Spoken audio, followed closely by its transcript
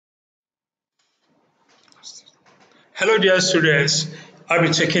Hello, dear students. I'll be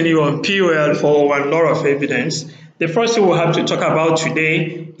taking you on PUL for one law of evidence. The first thing we'll have to talk about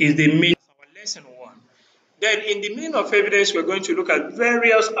today is the meaning of our lesson one. Then, in the meaning of evidence, we're going to look at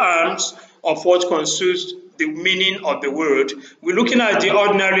various arms of what constitutes the meaning of the word. We're looking at the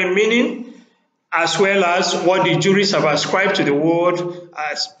ordinary meaning as well as what the jurists have ascribed to the word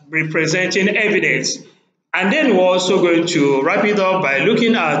as representing evidence. And then we're also going to wrap it up by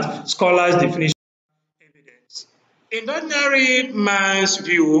looking at scholars' definition. In ordinary man's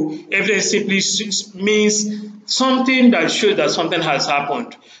view, evidence simply means something that shows that something has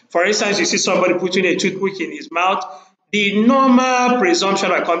happened. For instance, you see somebody putting a toothpick in his mouth, the normal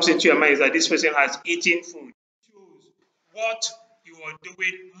presumption that comes into your mind is that this person has eaten food. What you are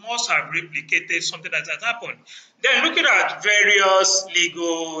doing must have replicated something that has happened. Then looking at various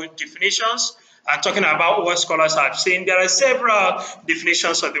legal definitions and talking about what scholars have seen, there are several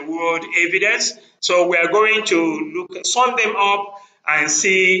definitions of the word evidence. So we are going to sum them up and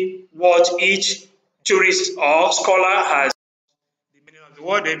see what each jurist or scholar has the meaning of the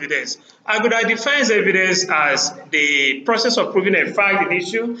word evidence. Aguda defines evidence as the process of proving a fact in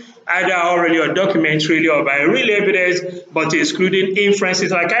issue, either orally or documentarily or by real evidence, but excluding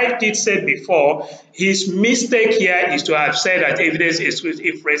inferences. Like I did said before, his mistake here is to have said that evidence excludes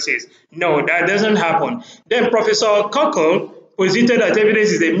inferences. No, that doesn't happen. Then Professor Cockle posited that evidence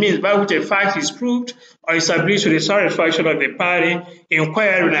is a means by which a fact is proved or established to the satisfaction of the party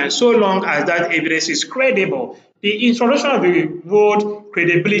inquiring, and so long as that evidence is credible. The introduction of the word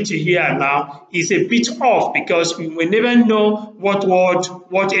credibility here and now is a bit off because we will never know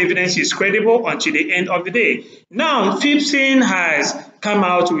what evidence is credible until the end of the day. Now, Phipson has come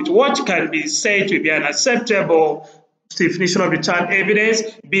out with what can be said to be an acceptable definition of the term evidence,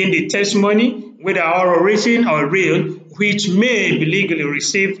 being the testimony, whether oral, written, or real, which may be legally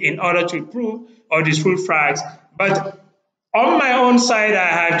received in order to prove or disprove facts. But on my own side, I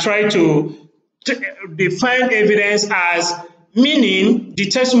have tried to define evidence as meaning the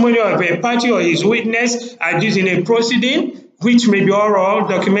testimony of a party or his witness adduced in a proceeding, which may be oral,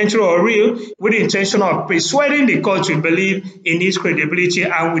 documentary, or real, with the intention of persuading the court to believe in its credibility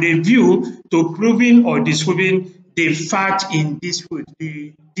and with a view to proving or disproving the fact in dispute,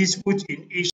 the dispute in issue.